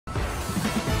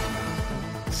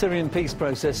Syrian peace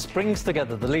process brings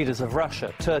together the leaders of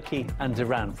Russia, Turkey and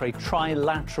Iran for a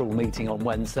trilateral meeting on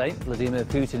Wednesday. Vladimir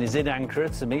Putin is in Ankara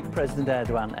to meet President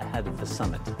Erdogan ahead of the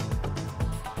summit.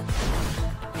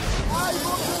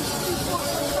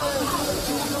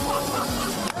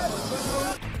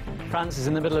 France is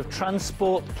in the middle of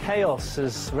transport chaos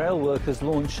as rail workers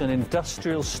launch an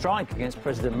industrial strike against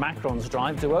President Macron's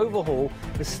drive to overhaul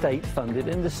the state-funded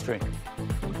industry.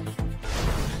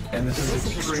 And this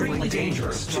is extremely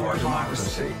dangerous to our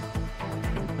democracy.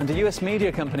 And a US media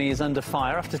company is under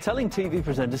fire after telling TV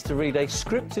presenters to read a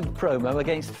scripted promo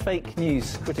against fake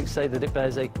news. Critics say that it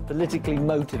bears a politically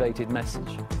motivated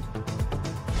message.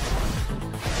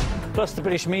 Plus, the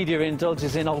British media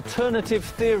indulges in alternative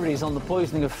theories on the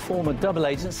poisoning of former double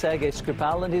agent Sergey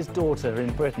Skripal and his daughter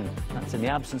in Britain. That's in the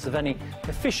absence of any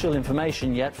official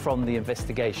information yet from the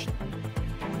investigation.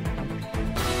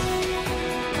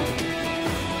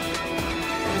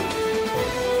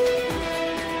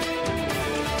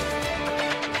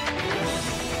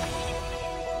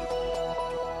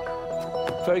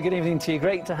 Very good evening to you.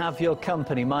 Great to have your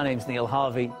company. My name's Neil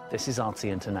Harvey. This is RT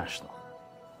International.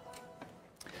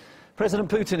 President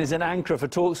Putin is in Ankara for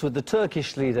talks with the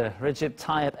Turkish leader Recep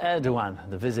Tayyip Erdogan.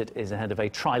 The visit is ahead of a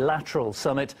trilateral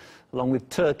summit along with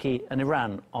Turkey and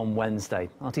Iran on Wednesday.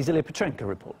 RT's Ilya Petrenko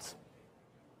reports.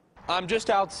 I'm just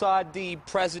outside the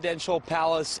presidential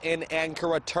palace in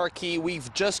Ankara, Turkey.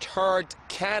 We've just heard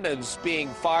cannons being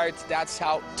fired. That's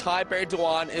how Tayyip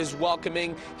Erdogan is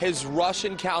welcoming his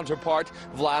Russian counterpart,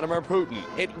 Vladimir Putin.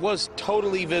 It was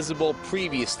totally visible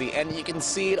previously, and you can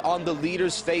see it on the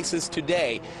leaders' faces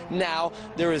today. Now,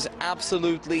 there is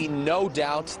absolutely no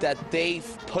doubt that they've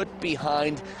put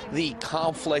behind the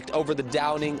conflict over the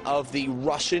downing of the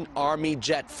Russian army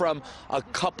jet from a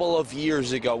couple of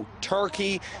years ago.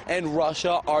 Turkey and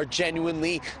Russia are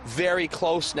genuinely very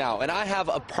close now, and I have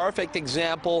a perfect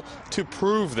example to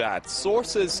prove that.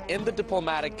 Sources in the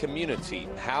diplomatic community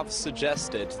have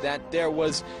suggested that there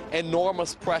was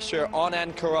enormous pressure on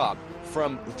Ankara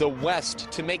from the West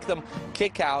to make them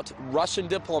kick out Russian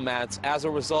diplomats as a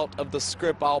result of the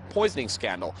Skripal poisoning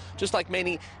scandal, just like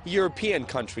many European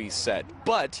countries said.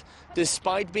 But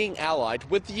despite being allied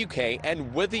with the UK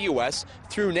and with the US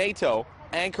through NATO,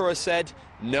 Ankara said,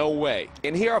 no way.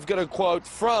 And here I've got a quote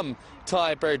from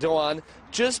Tayyip Erdogan: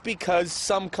 just because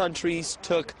some countries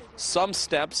took some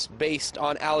steps based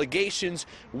on allegations,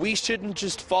 we shouldn't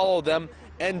just follow them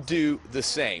and do the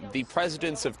same. The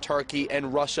presidents of Turkey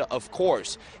and Russia, of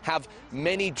course, have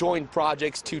many joint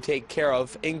projects to take care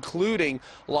of, including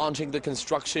launching the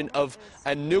construction of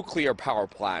a nuclear power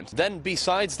plant. Then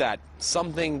besides that,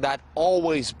 something that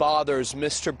always bothers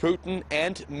Mr. Putin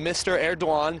and Mr.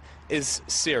 Erdogan is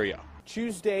Syria.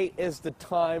 Tuesday is the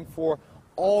time for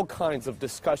all kinds of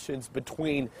discussions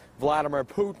between Vladimir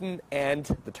Putin and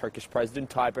the Turkish President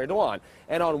Tayyip Erdogan.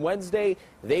 And on Wednesday,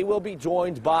 they will be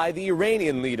joined by the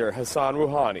Iranian leader Hassan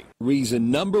Rouhani.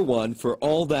 Reason number one for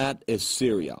all that is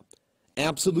Syria.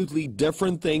 Absolutely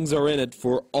different things are in it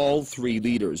for all three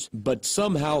leaders. But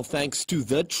somehow, thanks to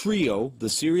the trio, the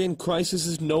Syrian crisis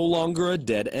is no longer a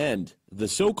dead end. The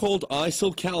so-called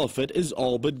ISIL caliphate is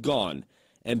all but gone,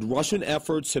 and Russian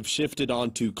efforts have shifted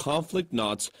onto conflict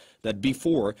knots that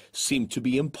before seemed to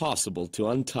be impossible to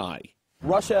untie.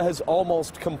 Russia has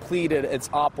almost completed its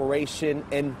operation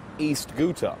in East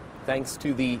Ghouta, thanks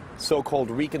to the so-called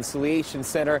Reconciliation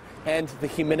Center and the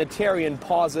humanitarian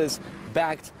pauses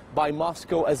backed by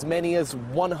Moscow. As many as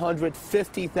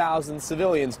 150,000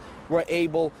 civilians were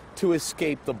able to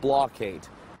escape the blockade.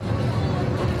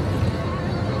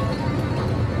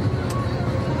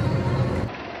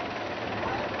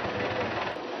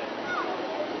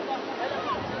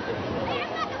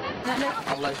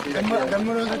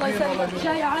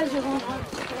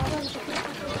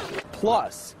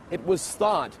 Plus, it was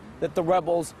thought that the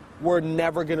rebels were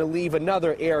never going to leave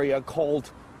another area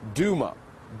called Duma.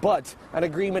 But an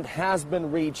agreement has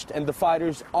been reached, and the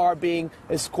fighters are being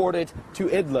escorted to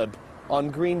Idlib on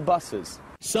green buses.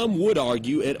 Some would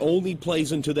argue it only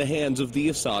plays into the hands of the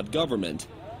Assad government.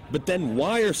 But then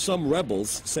why are some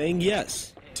rebels saying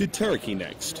yes? To Turkey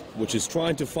next, which is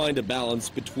trying to find a balance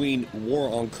between war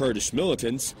on Kurdish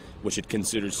militants, which it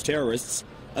considers terrorists,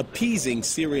 appeasing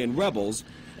Syrian rebels,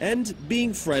 and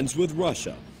being friends with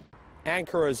Russia.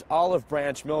 Ankara's olive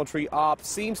branch military op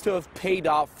seems to have paid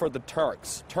off for the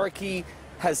Turks. Turkey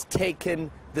has taken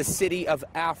the city of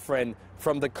Afrin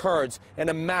from the Kurds, in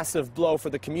a massive blow for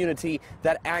the community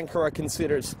that Ankara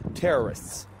considers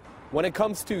terrorists. When it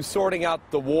comes to sorting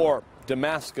out the war,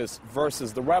 Damascus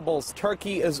versus the rebels,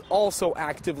 Turkey is also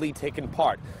actively taking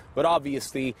part. But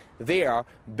obviously, they are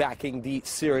backing the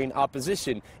Syrian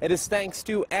opposition. It is thanks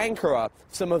to Ankara,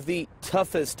 some of the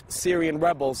toughest Syrian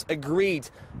rebels agreed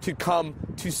to come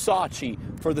to Sochi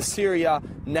for the Syria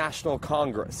National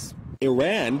Congress.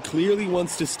 Iran clearly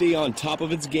wants to stay on top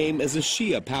of its game as a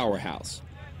Shia powerhouse.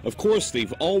 Of course,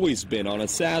 they've always been on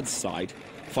Assad's side,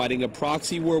 fighting a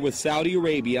proxy war with Saudi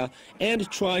Arabia and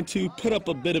trying to put up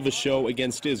a bit of a show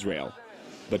against Israel.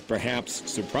 But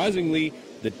perhaps surprisingly,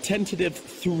 the tentative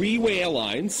three-way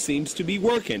alliance seems to be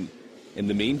working. In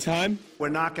the meantime, we're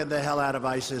knocking the hell out of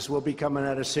ISIS. We'll be coming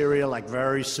out of Syria like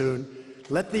very soon.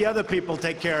 Let the other people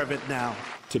take care of it now.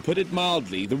 To put it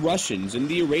mildly, the Russians and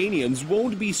the Iranians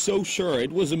won't be so sure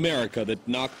it was America that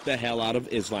knocked the hell out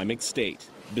of Islamic State.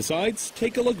 Besides,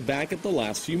 take a look back at the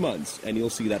last few months, and you'll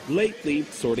see that lately,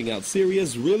 sorting out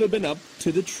Syria's really been up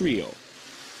to the trio.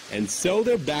 And so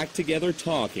they're back together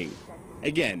talking.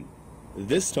 Again,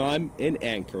 this time in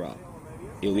Ankara.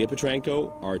 Ilya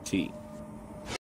Petrenko, RT.